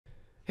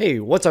Hey,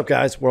 what's up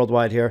guys?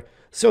 Worldwide here.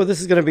 So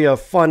this is going to be a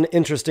fun,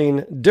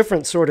 interesting,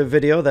 different sort of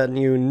video than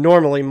you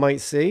normally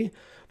might see.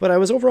 But I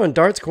was over on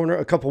Darts Corner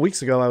a couple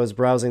weeks ago. I was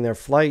browsing their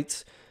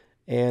flights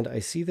and I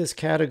see this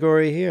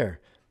category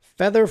here,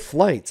 feather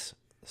flights.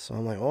 So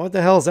I'm like, oh, what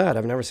the hell is that?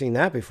 I've never seen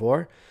that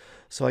before.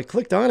 So I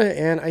clicked on it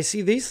and I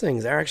see these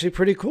things. They're actually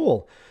pretty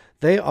cool.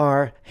 They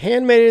are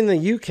handmade in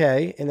the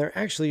UK and they're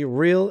actually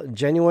real,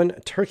 genuine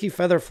turkey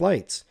feather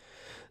flights.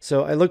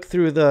 So I looked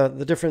through the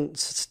different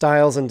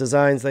styles and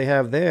designs they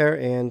have there,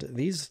 and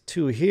these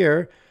two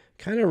here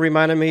kind of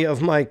reminded me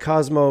of my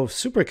Cosmo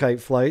Super Kite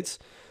flights.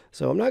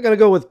 So I'm not going to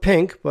go with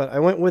pink, but I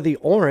went with the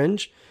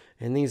orange,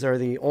 and these are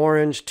the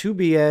orange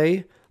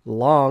 2BA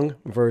long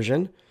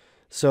version.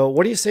 So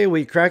what do you say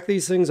we crack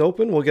these things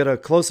open? We'll get a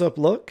close-up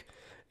look,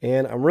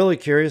 and I'm really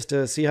curious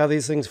to see how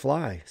these things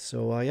fly.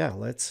 So yeah,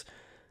 let's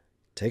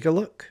take a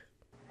look.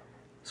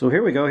 So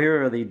here we go.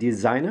 Here are the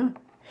Designa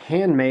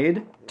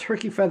handmade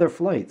turkey feather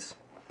flights.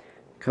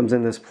 Comes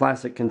in this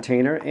plastic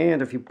container,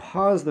 and if you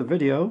pause the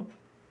video,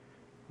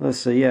 let's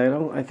see,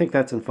 yeah, I think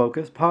that's in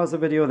focus. Pause the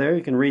video there,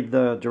 you can read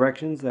the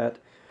directions that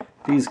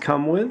these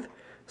come with.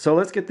 So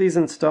let's get these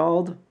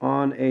installed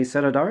on a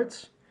set of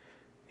darts,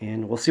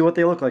 and we'll see what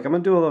they look like. I'm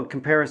going to do a little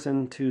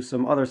comparison to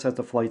some other sets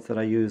of flights that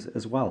I use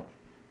as well.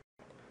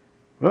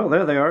 Well,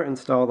 there they are,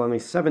 installed on the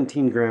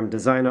 17-gram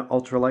Designa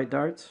ultralight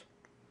darts.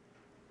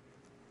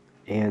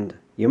 And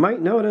you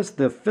might notice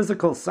the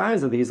physical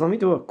size of these. Let me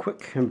do a quick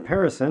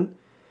comparison.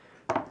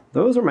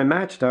 Those are my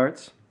match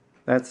darts.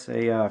 That's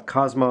a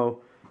Cosmo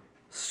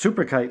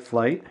Super Kite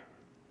flight.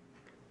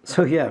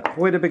 So yeah,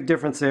 quite a big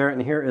difference there.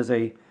 And here is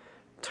a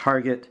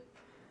Target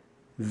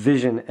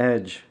Vision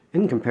Edge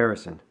in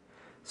comparison.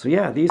 So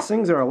yeah, these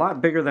things are a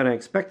lot bigger than I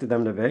expected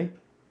them to be.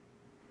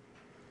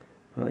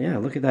 Well, yeah,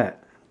 look at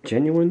that.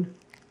 Genuine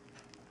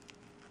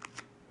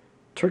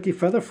turkey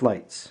feather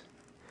flights.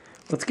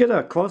 Let's get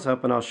a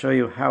close-up and I'll show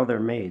you how they're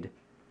made.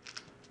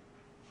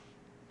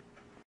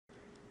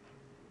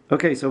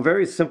 Okay, so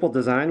very simple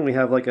design. We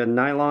have like a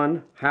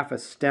nylon half a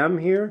stem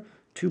here,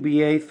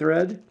 2BA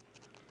thread,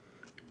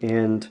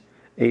 and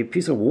a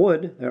piece of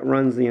wood that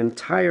runs the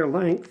entire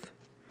length,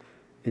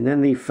 and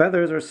then the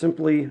feathers are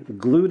simply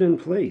glued in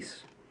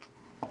place.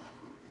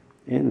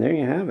 And there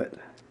you have it.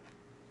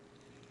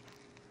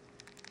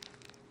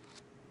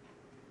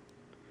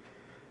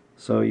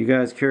 So you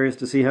guys curious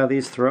to see how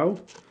these throw?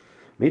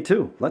 Me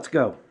too. Let's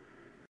go.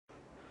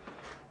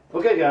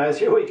 Okay guys,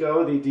 here we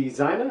go. The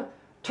Designa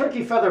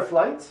turkey feather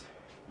flights.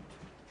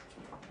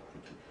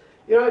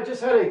 You know, I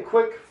just had a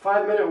quick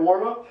 5-minute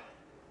warm-up,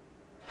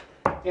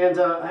 and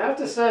I have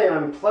to say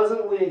I'm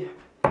pleasantly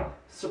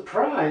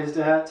surprised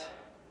at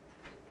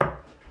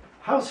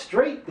how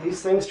straight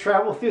these things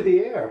travel through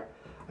the air.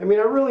 I mean,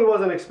 I really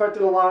wasn't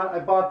expecting a lot. I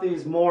bought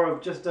these more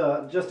of just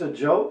a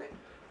joke,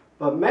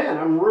 but man,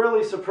 I'm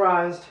really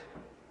surprised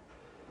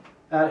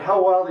at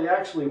how well they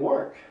actually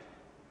work.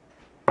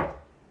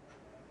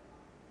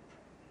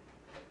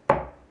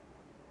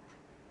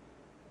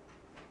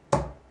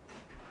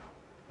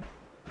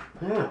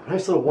 Yeah,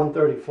 nice little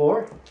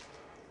 134.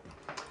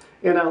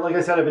 And like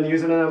I said, I've been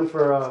using them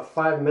for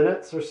 5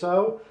 minutes or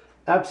so.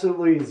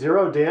 Absolutely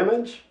zero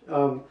damage.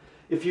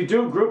 If you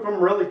do group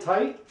them really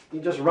tight, you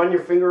just run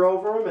your finger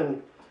over them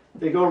and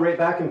they go right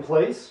back in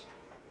place.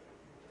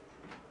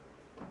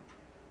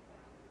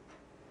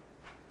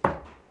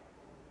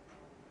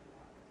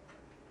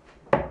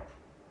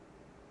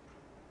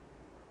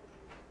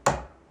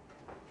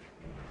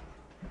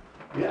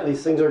 Yeah,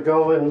 these things are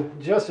going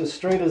just as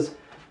straight as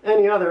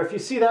any other. If you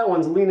see that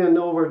one's leaning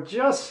over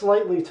just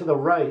slightly to the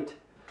right,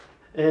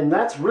 and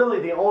that's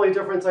really the only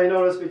difference I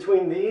noticed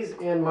between these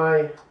and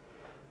my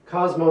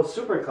Cosmo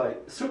Super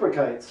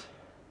Kites.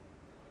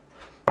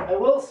 I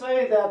will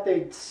say that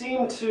they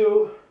seem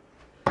to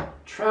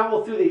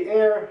travel through the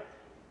air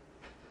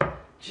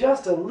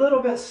just a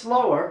little bit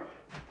slower.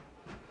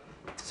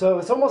 So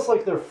it's almost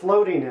like they're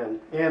floating in,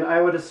 and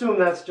I would assume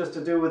that's just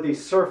to do with the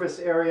surface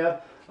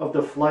area of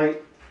the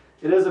flight.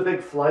 It is a big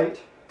flight,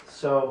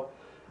 so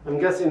I'm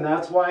guessing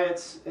that's why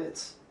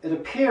it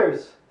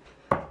appears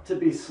to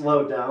be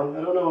slowed down.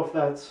 I don't know if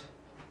that's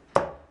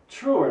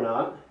true or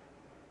not.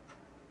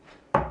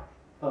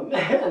 But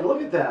man,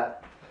 look at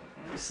that.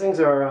 These things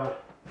are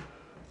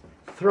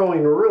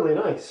throwing really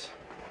nice.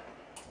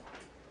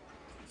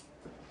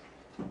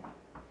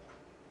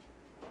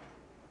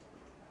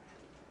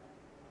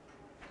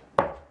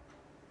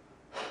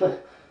 Yeah,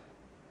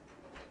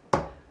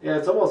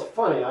 it's almost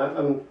funny.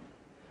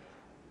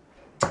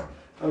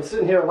 I'm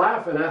sitting here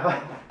laughing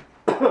at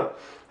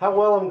how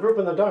well I'm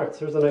grouping the darts.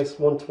 Here's a nice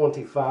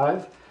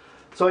 125.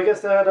 So I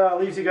guess that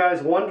leaves you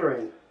guys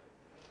wondering,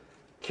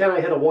 can I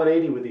hit a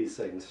 180 with these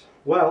things?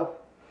 Well,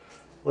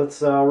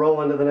 let's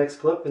roll into the next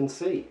clip and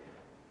see.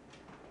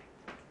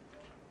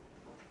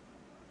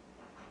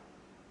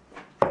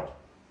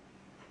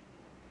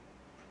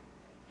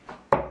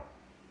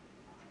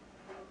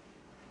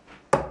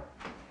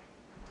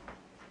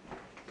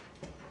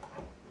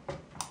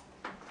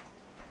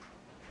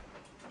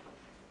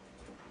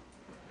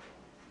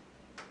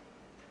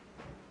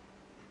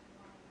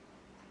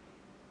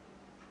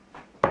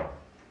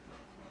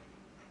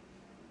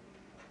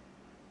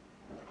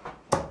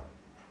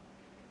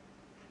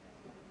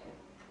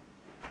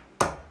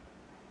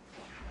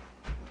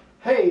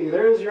 Hey,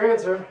 there's your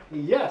answer.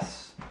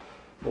 Yes,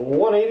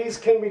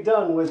 180s can be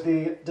done with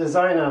the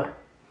Designa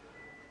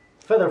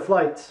feather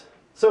flights.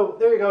 So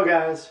there you go,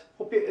 guys.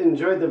 Hope you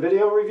enjoyed the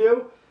video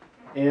review,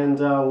 and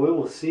we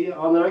will see you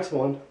on the next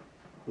one.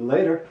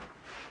 Later.